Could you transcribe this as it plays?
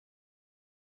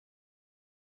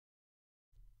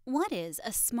What is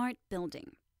a smart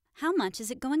building? How much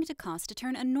is it going to cost to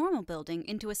turn a normal building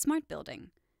into a smart building?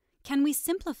 Can we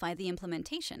simplify the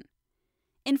implementation?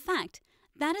 In fact,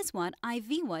 that is what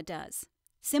iviva does.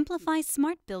 Simplifies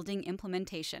smart building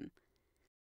implementation.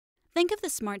 Think of the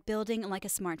smart building like a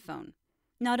smartphone.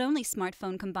 Not only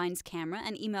smartphone combines camera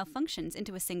and email functions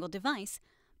into a single device,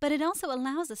 but it also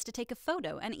allows us to take a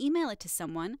photo and email it to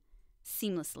someone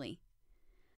seamlessly.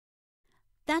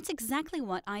 That's exactly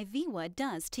what iviva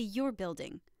does to your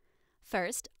building.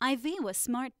 First, iviva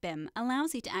Smart BIM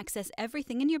allows you to access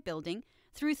everything in your building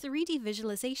through 3D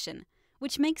visualization,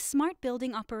 which makes smart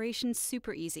building operations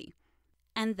super easy.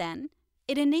 And then,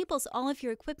 it enables all of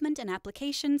your equipment and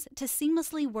applications to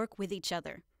seamlessly work with each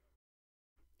other.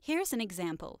 Here's an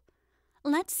example.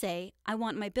 Let's say I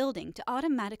want my building to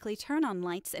automatically turn on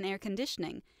lights and air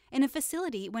conditioning in a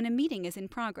facility when a meeting is in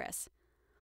progress.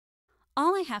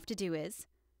 All I have to do is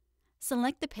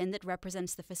select the pin that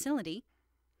represents the facility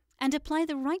and apply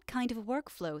the right kind of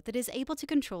workflow that is able to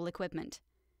control equipment.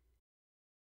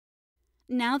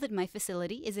 Now that my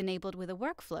facility is enabled with a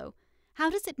workflow, how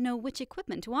does it know which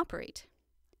equipment to operate?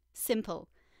 Simple.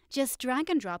 Just drag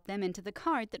and drop them into the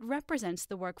card that represents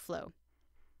the workflow.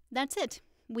 That's it.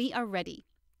 We are ready.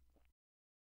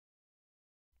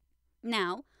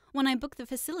 Now, when I book the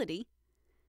facility,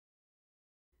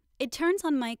 it turns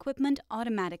on my equipment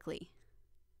automatically.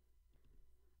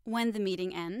 When the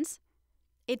meeting ends,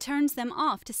 it turns them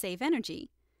off to save energy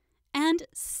and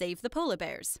save the polar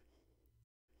bears.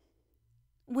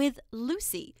 With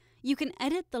Lucy, you can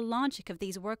edit the logic of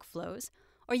these workflows,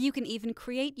 or you can even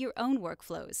create your own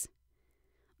workflows.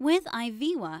 With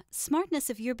iviva, smartness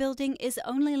of your building is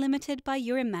only limited by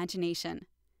your imagination.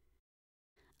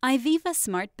 iviva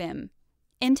Smart BIM,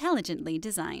 intelligently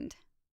designed.